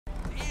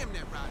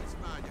right, it's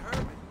fine. You heard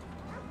me?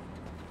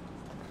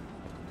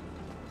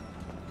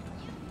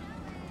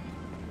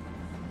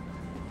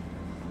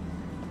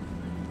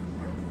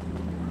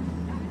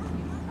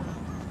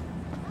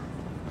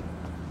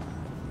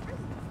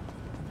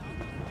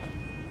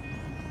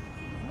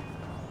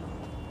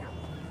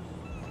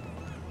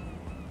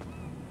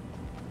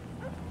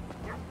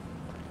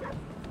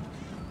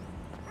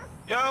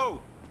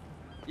 Yo!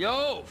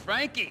 Yo,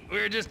 Frankie, we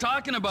were just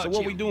talking about you. So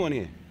what we doing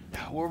here?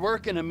 We're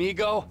working,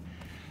 amigo.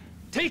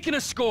 Taking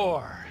a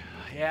score.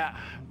 Yeah,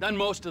 done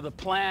most of the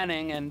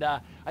planning, and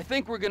I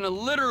think we're gonna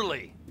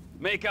literally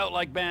make out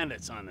like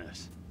bandits on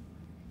this.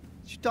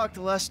 Did you talk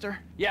to Lester?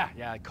 Yeah,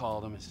 I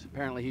called him.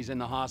 Apparently he's in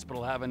the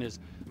hospital having his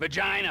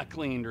vagina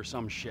cleaned or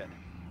some shit.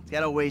 He's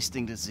got a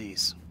wasting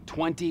disease.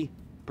 20%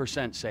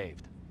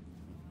 saved.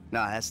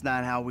 No, that's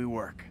not how we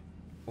work.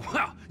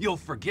 Well, you'll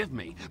forgive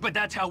me, but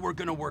that's how we're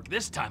gonna work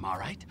this time, all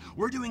right?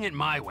 We're doing it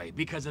my way,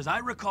 because as I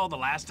recall the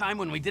last time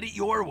when we did it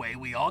your way,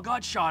 we all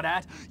got shot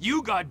at,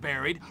 you got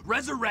buried,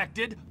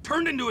 resurrected,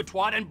 turned into a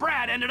twat, and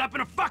Brad ended up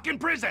in a fucking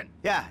prison!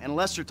 Yeah, and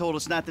Lester told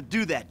us not to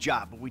do that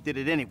job, but we did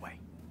it anyway.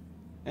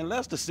 And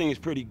Lester seems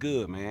pretty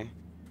good, man.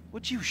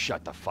 Would you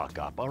shut the fuck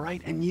up, all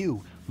right? And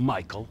you,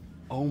 Michael,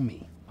 owe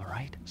me, all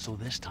right? So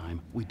this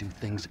time, we do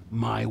things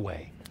my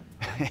way.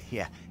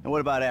 Yeah, and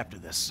what about after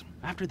this?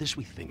 After this,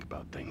 we think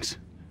about things.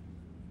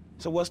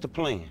 So what's the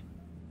plan?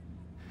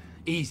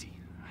 Easy.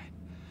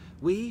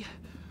 We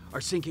are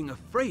sinking a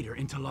freighter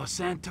into Los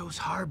Santos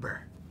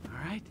Harbor, all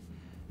right?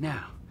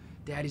 Now,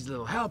 Daddy's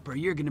little helper,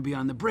 you're gonna be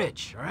on the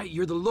bridge, all right?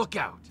 You're the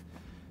lookout.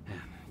 And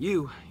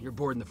you're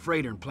boarding the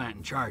freighter and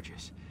planting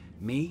charges.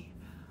 Me,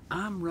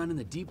 I'm running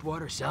the deep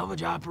water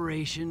salvage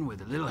operation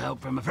with a little help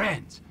from my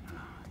friends.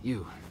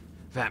 You,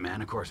 fat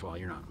man, of course, well,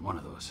 you're not one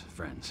of those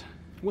friends.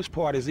 Which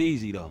part is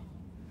easy, though?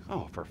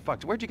 Oh, for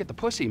fuck's... Where'd you get the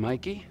pussy,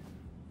 Mikey?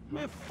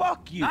 Man,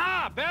 fuck you!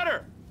 Ah,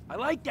 better! I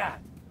like that.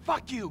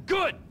 Fuck you.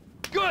 Good.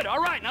 Good. All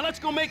right, now let's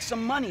go make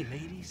some money,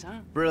 ladies,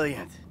 huh?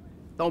 Brilliant.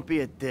 Don't be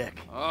a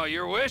dick. Oh,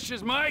 your wish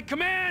is my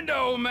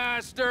commando,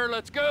 master.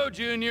 Let's go,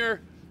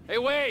 Junior. Hey,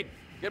 Wade,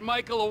 get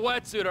Michael a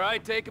wetsuit, all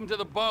right? Take him to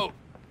the boat.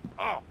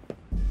 Oh.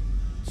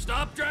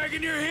 Stop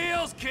dragging your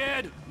heels,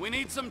 kid. We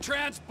need some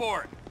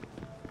transport.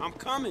 I'm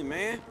coming,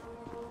 man.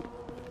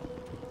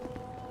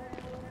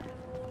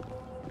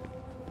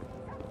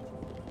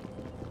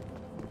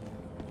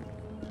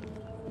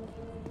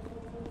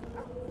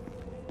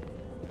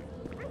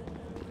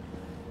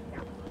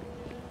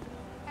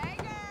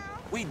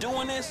 We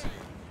doing this?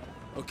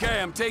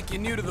 Okay, I'm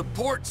taking you to the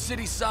port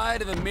city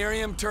side of the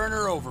Miriam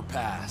Turner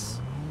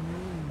overpass.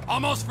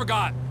 Almost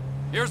forgot.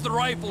 Here's the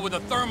rifle with a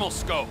thermal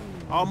scope.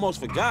 Almost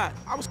forgot.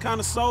 I was kind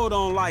of sold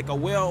on, like, a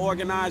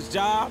well-organized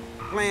job,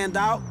 planned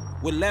out,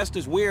 with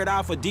Lester's weird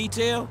eye for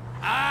detail.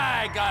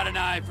 I got an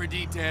eye for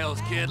details,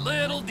 kid.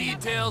 Little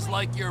details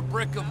like your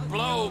brick of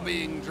blow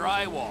being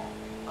drywall.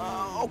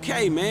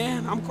 Okay,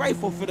 man. I'm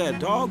grateful for that,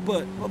 dog,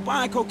 but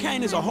buying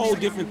cocaine is a whole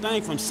different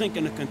thing from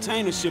sinking a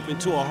container ship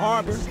into a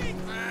harbor.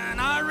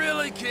 Not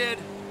really, kid.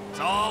 It's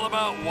all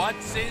about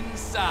what's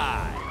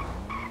inside.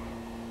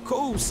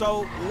 Cool,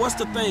 so what's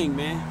the thing,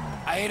 man?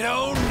 I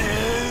don't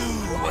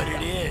know what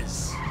it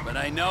is, but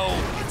I know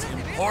it's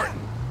important.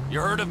 You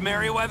heard of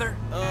Merryweather?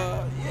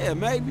 Yeah,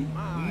 maybe.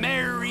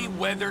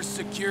 Merryweather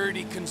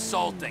Security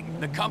Consulting,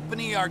 the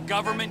company our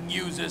government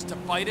uses to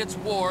fight its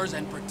wars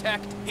and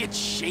protect its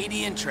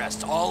shady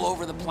interests all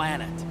over the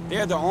planet.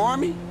 They're the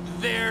army?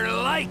 They're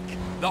like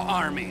the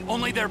army,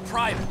 only they're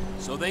private,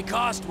 so they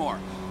cost more.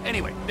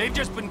 Anyway, they've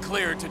just been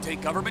cleared to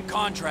take government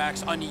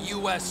contracts on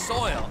U.S.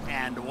 soil.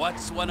 And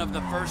what's one of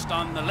the first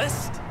on the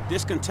list?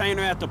 This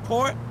container at the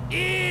port?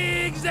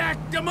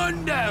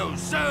 Exactamundo!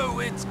 So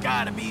it's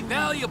gotta be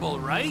valuable,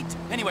 right?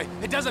 Anyway,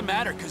 it doesn't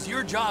matter, because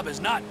your job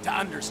is not to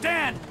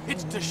understand,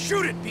 it's to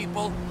shoot at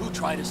people who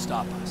try to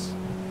stop us.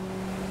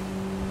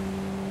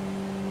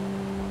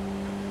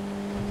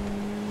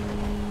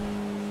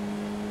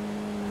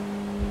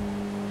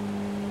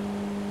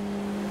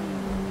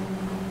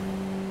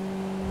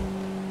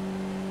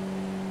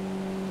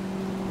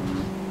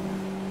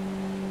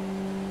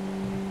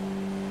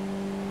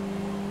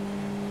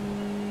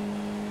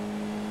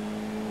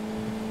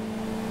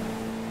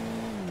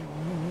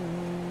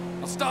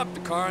 Stop the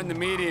car in the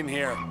median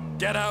here.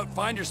 Get out,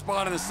 find your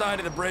spot on the side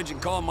of the bridge, and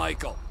call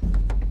Michael.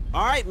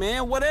 All right,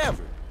 man,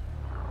 whatever.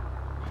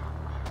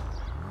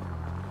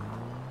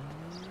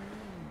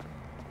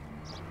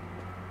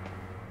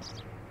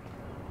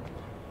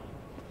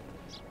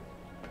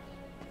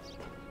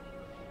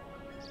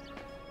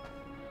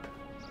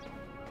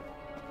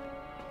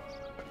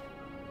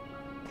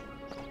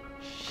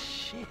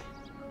 Shit.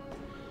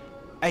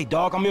 Hey,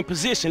 dog, I'm in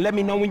position. Let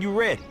me know when you're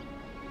ready.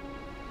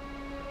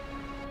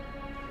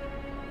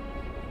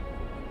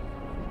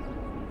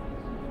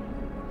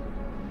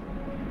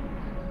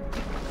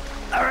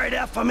 All right,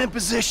 F, I'm in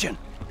position.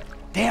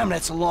 Damn,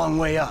 that's a long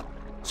way up.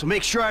 So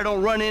make sure I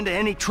don't run into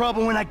any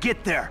trouble when I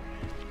get there.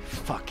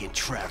 Fucking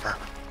Trevor.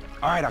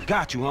 All right, I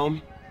got you,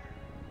 homie.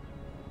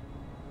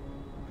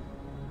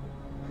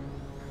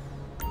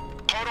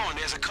 Hold on,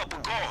 there's a couple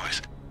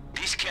guards.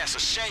 These cats are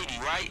shady,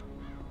 right?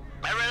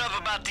 I read up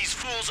about these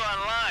fools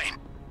online.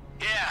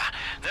 Yeah,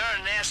 they're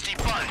a nasty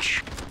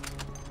bunch.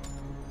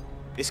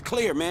 It's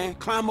clear, man.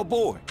 Climb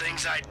aboard.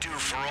 Things I do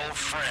for old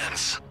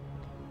friends.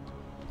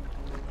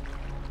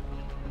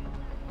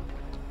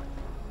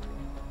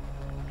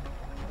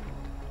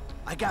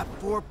 I got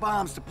 4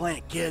 bombs to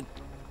plant, kid.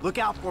 Look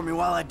out for me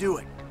while I do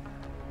it.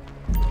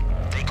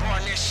 They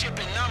guarding their ship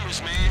in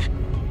numbers, man.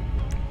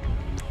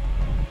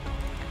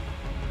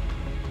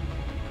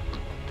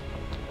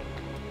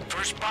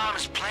 First bomb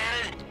is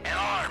planted and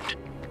armed.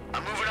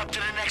 I'm moving up to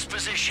the next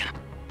position.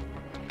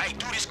 Hey,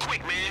 do this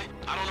quick, man.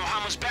 I don't know how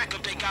much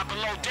backup they got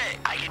below deck.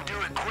 I can do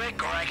it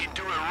quick or I can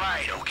do it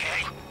right,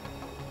 okay?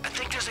 I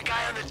think there's a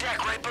guy on the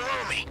deck right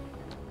below me.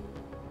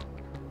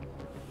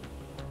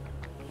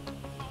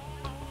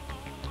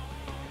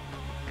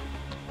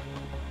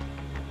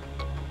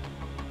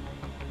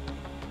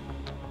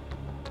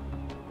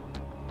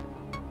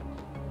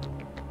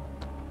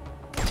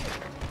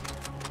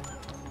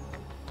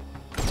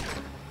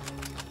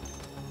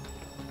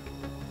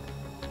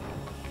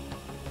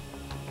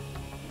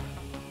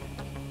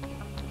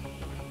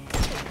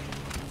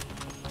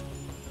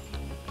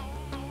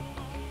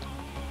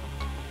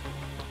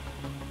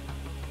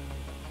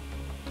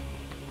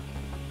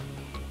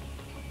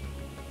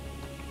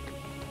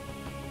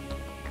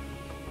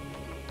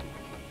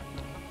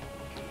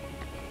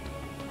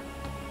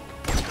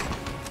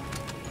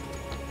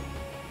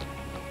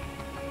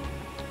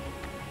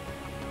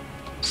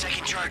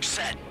 Second charge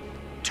set.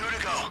 2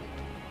 to go.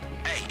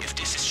 Hey, if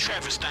this is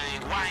Trevor's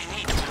thing, why ain't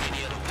he doing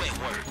any of the wet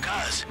work?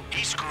 Cuz,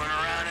 he's screwing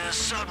around in a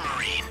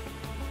submarine.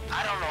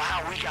 I don't know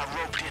how we got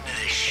roped into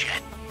this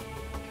shit.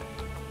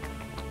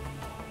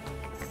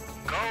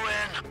 Go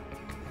in.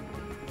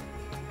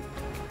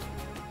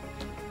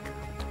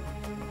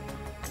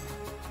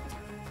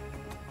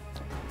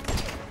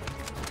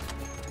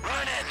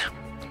 Run in.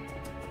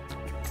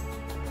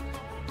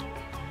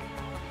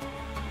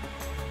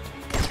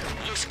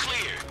 Looks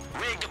clear.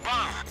 Rig the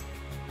bomb.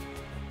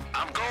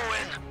 I'm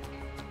going.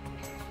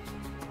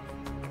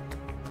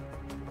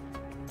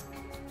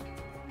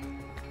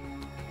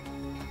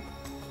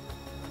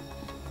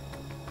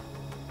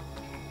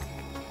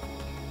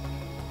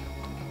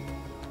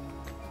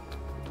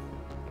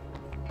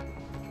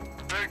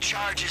 Third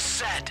charge is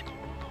set.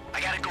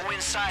 I gotta go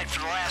inside for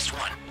the last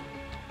one.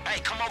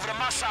 Hey, come over to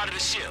my side of the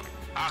ship.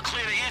 I'll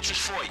clear the entrance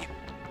for you.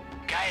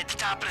 Guy at the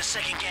top of the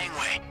second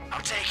gangway.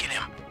 I'm taking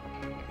him.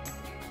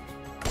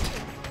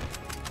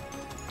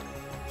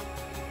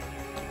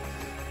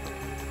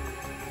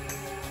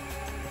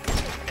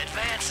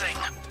 Advancing.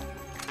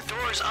 The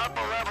door is up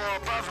a level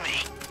above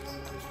me.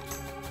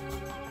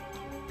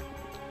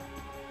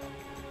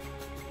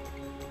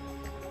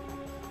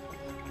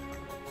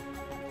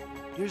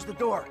 Here's the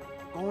door.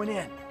 Going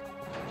in.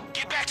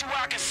 Get back to where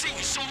I can see you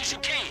as soon as you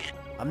can.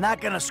 I'm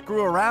not gonna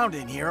screw around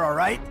in here, all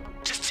right?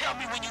 Just tell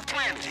me when you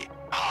planted it.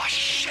 Oh,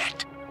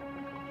 shit.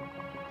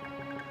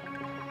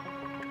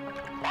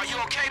 Are you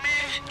okay,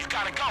 man? You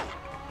gotta go.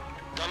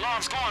 The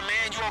alarm's going,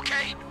 man. You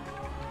okay?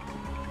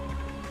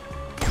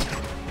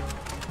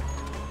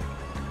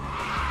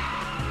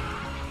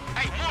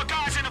 Hey, more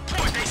guys in the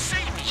port. They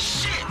see me.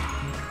 Shit.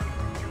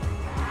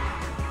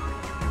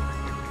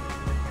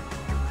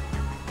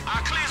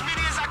 I'll clear as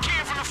many as I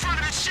can from the front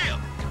of the ship.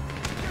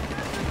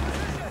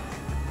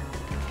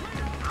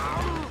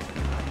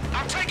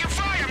 I'm taking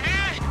fire,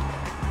 man.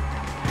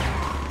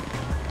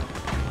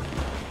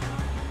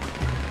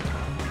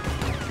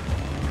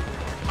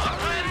 I'm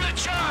planting the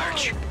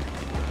charge.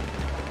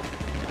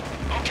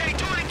 Okay,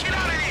 do it and get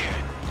out of here.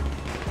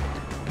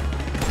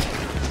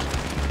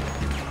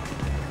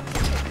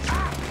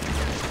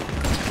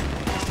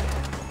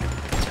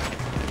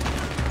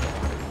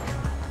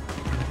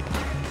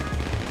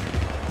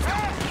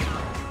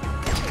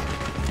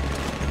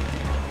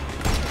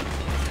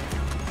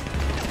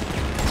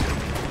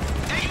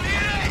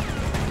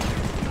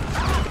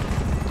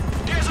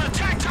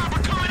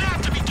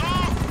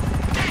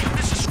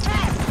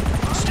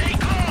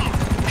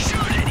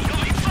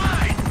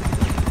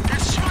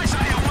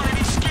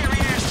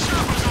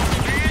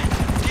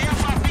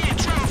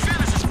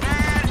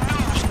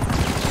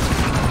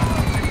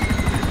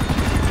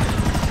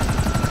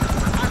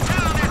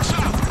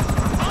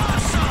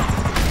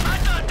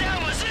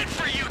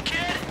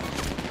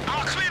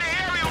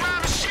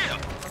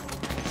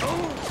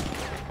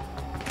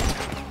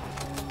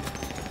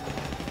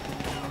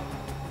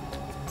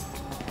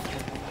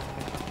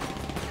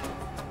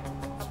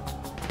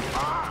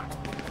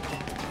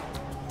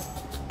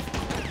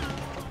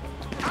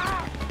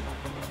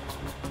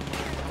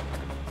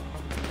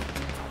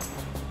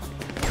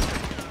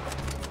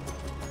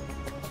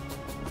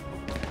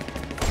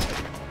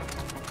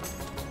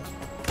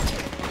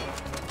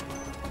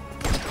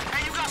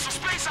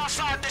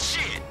 Outside the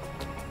shit.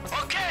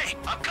 Okay,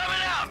 I'm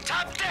coming out.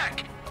 Top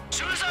deck. As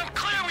soon as I'm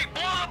clear, we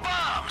blow the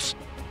bombs.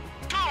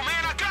 Go,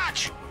 man, I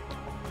got you.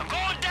 I'm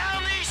going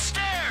down these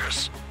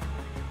stairs.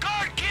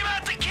 Guard came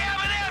out the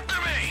cabin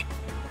after me.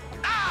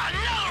 Ah,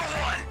 another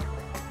one.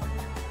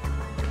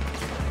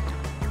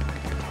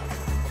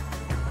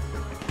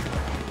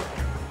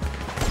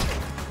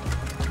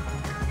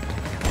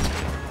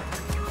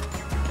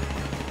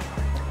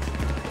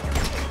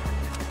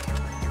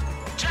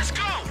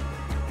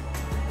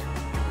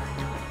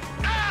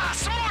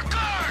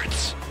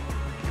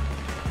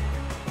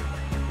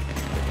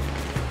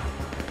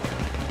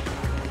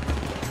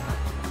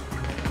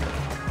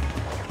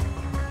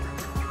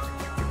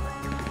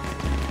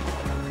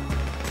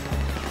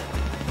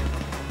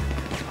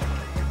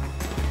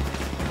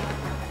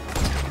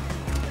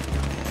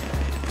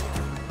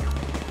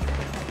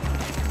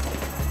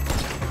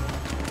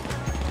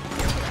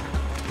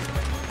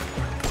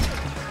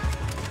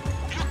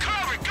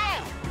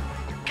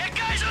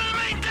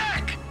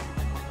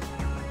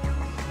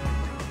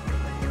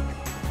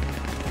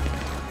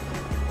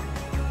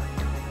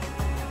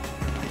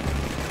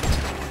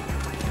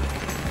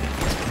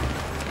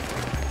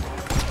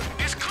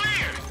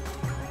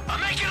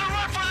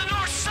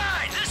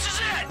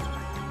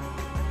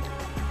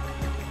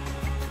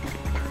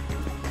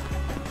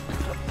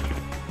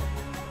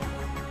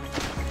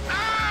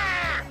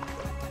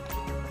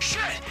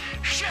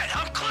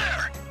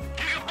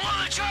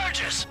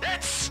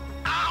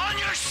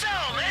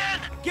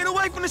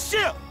 away from the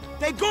ship!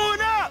 They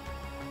going up!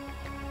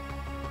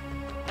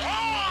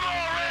 Hold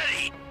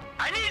already!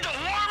 I need to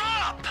warm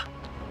up!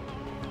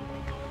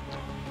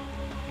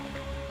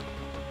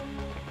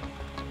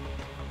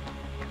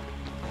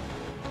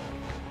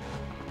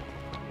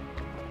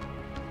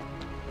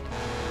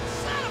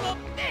 Son of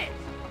a bitch!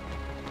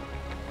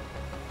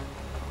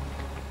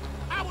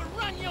 I would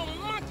run your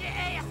monkey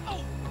ass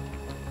over!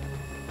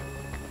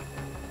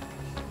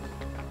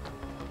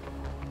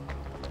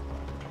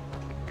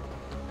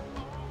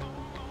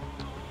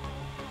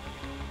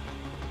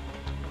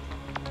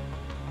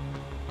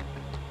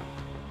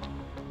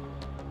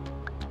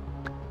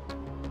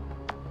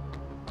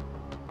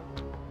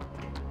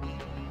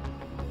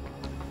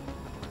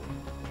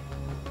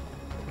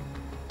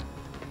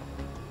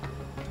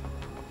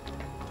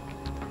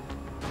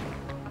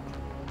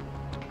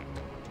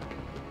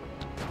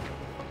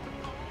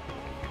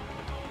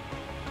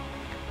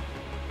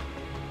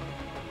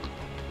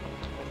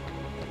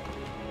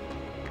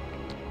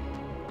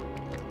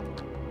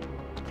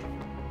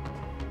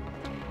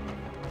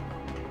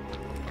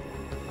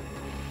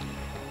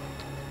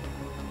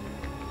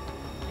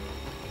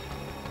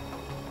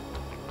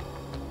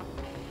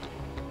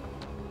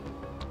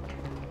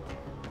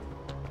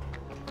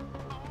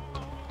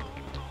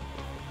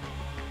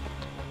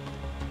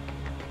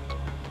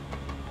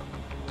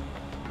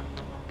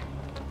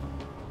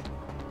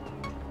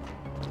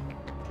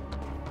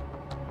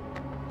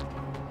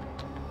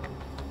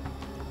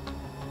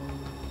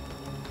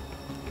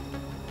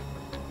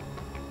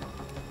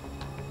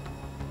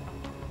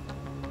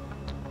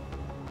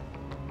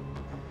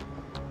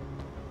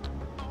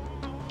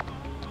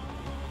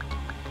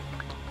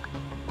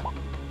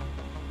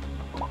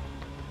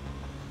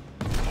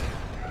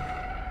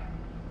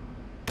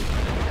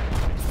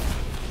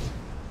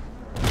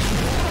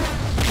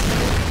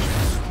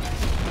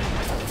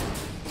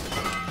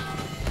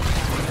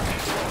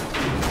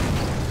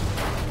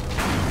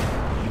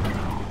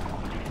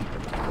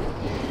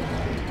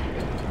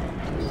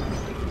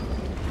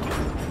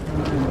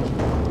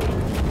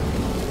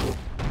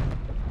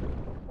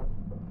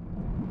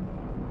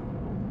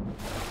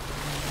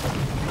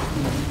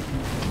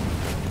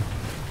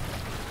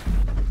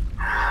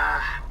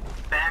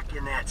 Back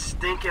in that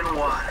stinking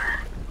water.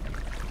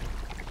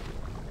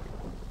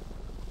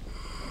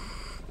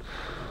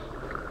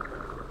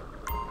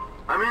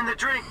 I'm in the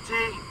drink, T.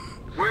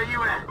 Where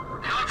you at?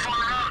 Not far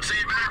out, so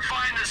you better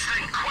find this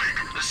thing quick.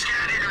 The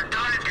scat eater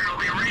dive gear will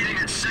be reading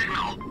its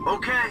signal.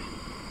 Okay.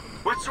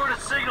 What sort of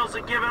signals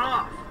it giving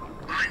off?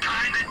 The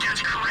kind that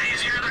gets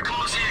crazier the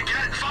closer you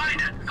get.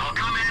 Find it. I'll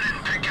come in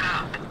and pick it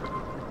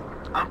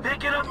up. I'm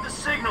picking up the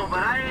signal, but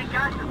I ain't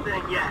got the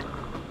thing yet.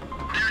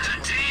 There's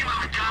a team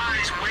of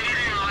guys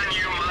waiting on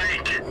you,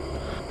 Mike.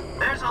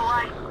 There's a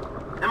light.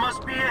 That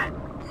must be it.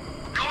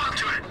 Go up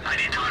to it. I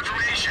need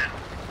confirmation.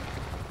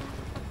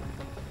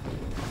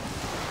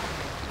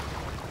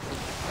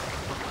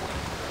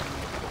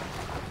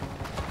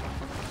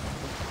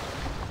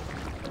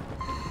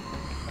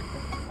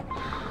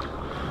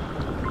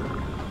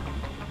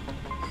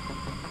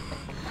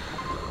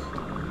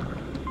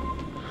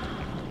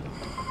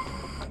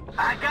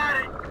 I got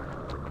it.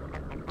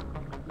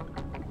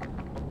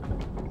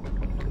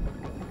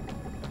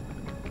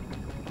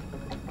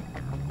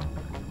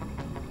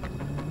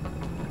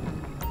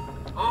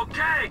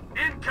 Okay,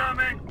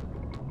 incoming.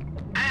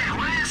 Hey,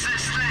 what is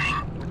this thing?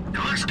 It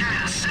looks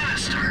kind of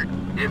sinister.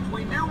 If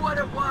we knew what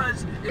it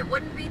was, It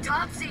wouldn't be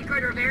top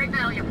secret or very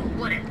valuable,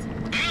 would it?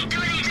 It ain't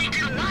doing anything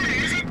to the water,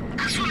 is it?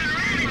 I'm swimming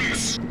around in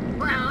this!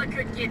 Well, it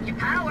could give you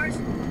powers,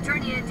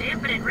 turn you into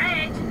infinite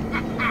rage.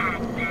 Nah,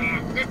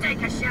 just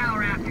take a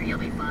shower after, you'll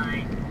be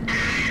fine.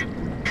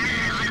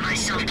 I'll let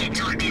myself get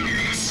talked into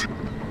this.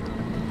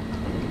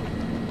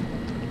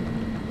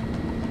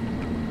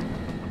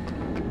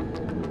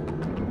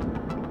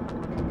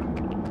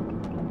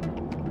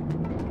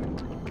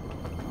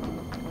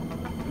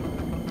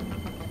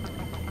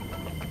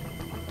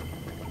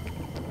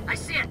 I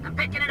see it, I'm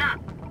picking it up.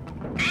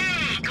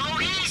 Hey, go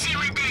easy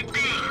with that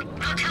thing.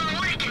 I'll tell him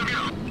what it can do.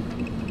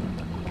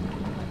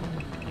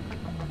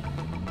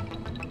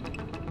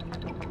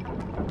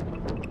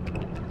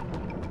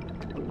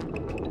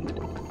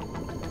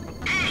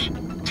 Hey,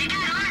 you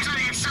got arms on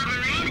that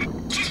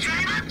submarine. Just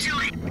drive up to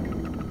it.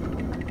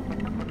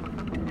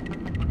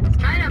 It's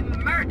kind of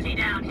murky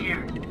down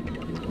here.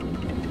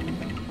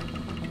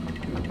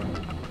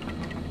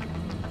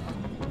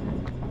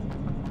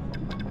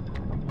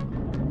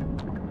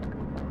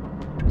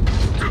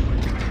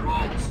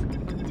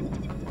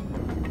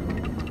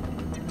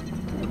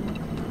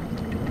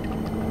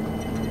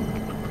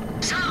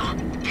 So,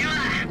 you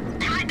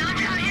like done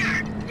down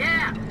here?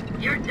 Yeah,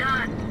 you're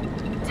done.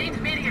 Team's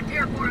meeting at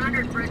Pier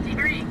 400 for a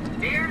debrief.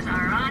 Beers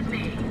are on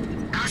me.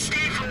 I'll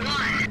stay for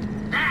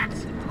one.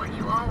 That's what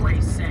you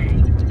always say.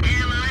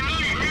 Yeah, well, I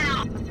mean it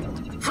now.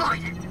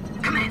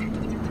 Floyd, come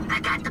in. I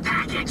got the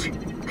package.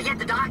 I get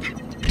the doc.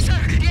 Sir,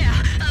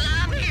 yeah,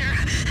 I'm here.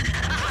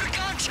 I heard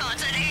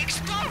gunshots and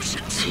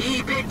explosions.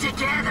 Keep it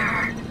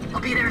together. I'll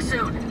be there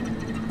soon.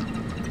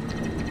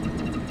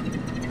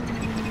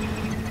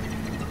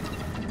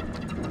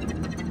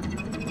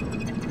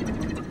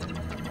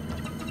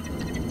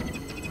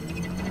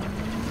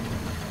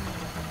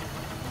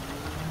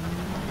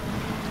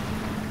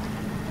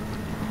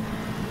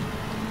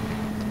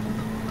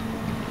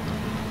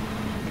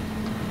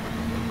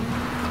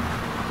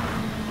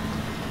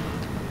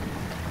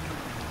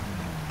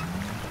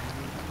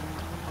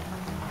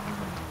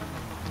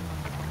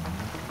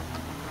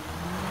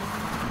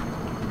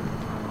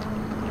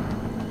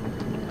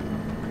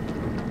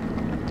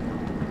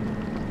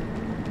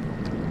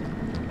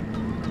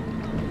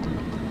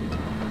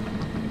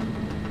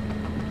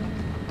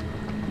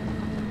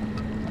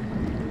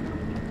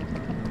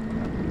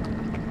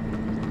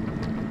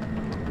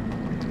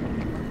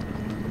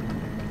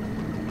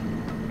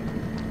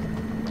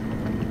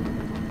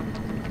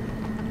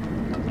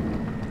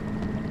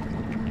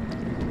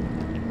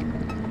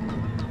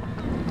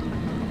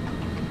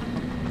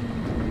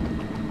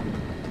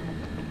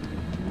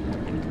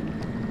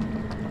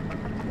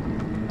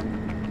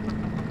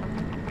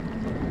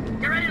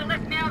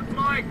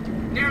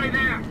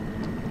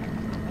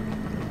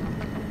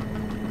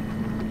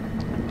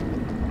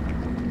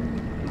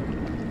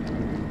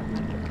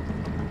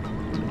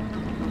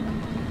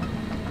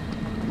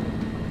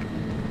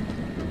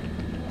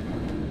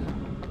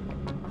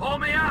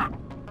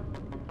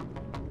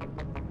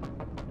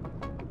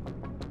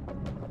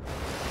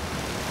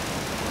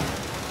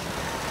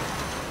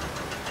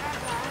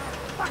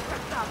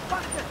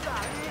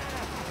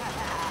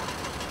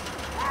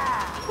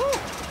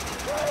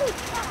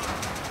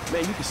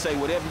 Man, you can say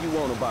whatever you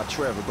want about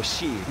Trevor, but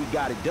shit, he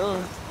got it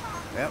done.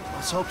 Yep,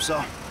 let's hope so.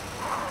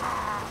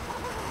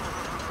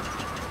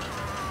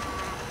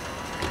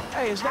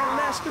 Hey, is that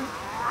Lester?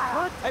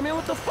 What? Hey, man,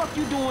 what the fuck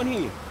you doing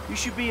here? You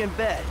should be in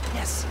bed.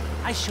 Yes,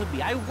 I should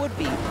be. I would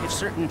be if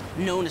certain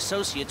known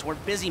associates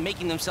weren't busy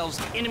making themselves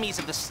enemies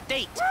of the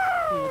state.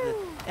 You know,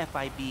 the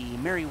FIB,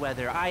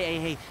 Merryweather,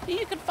 IAA.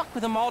 You can fuck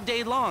with them all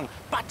day long.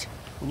 But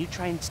when you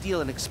try and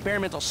steal an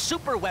experimental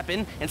super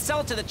weapon and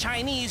sell it to the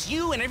Chinese,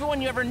 you and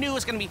everyone you ever knew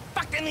is gonna be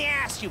fucked in the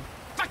ass, you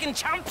fucking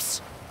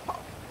chumps!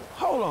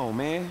 Hold on,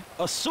 man.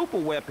 A super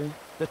weapon?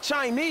 The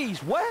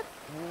Chinese, what?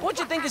 What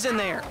you think is in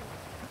there?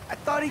 I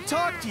thought he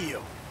talked to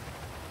you.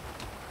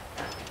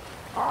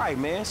 All right,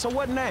 man, so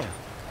what now?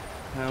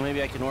 Well,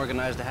 maybe I can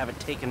organize to have it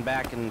taken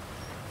back and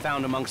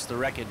found amongst the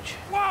wreckage.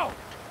 Whoa!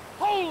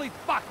 Holy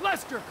fuck,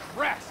 Lester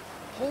Crest!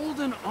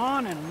 Holding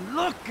on and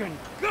looking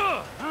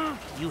good, huh?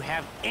 Do you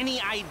have any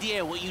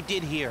idea what you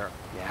did here?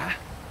 Yeah?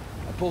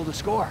 I pulled a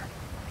score.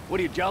 What,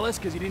 are you jealous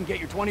because you didn't get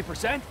your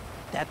 20%?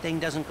 That thing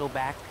doesn't go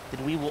back,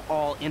 then we will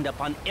all end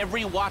up on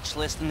every watch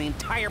list in the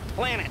entire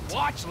planet.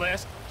 Watch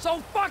list? So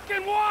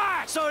fucking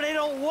what? So they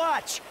don't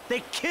watch,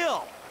 they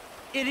kill.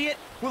 Idiot,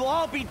 we'll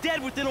all be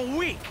dead within a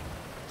week.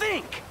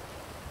 Think!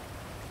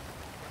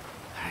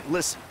 All right,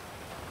 listen.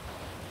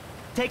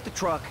 Take the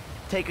truck,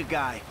 take a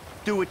guy,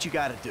 do what you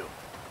gotta do.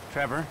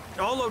 Trevor?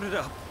 All loaded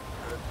up.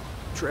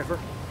 Trevor?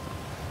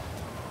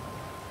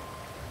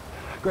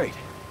 Great.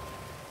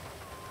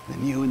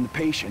 Then you and the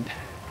patient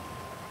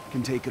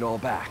can take it all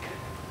back.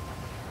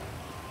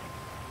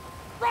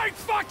 Right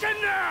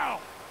fucking now!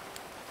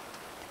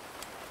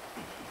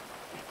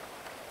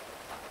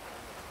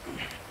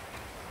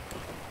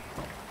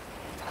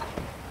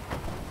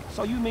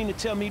 So you mean to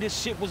tell me this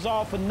shit was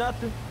all for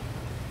nothing?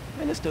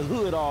 Man, it's the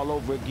hood all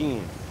over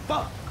again.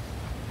 Fuck!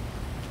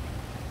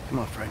 Come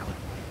on, Franklin.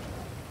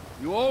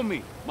 You owe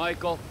me,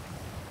 Michael.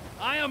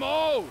 I am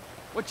owed.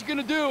 What you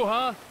gonna do,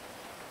 huh?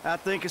 I'll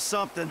think of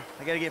something.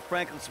 I gotta get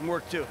Franklin some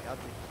work, too. I'll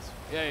think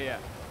of this. Yeah.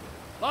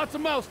 Lots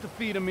of mouths to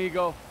feed,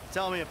 amigo.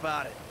 Tell me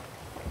about it.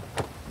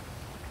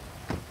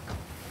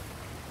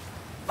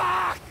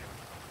 Fuck!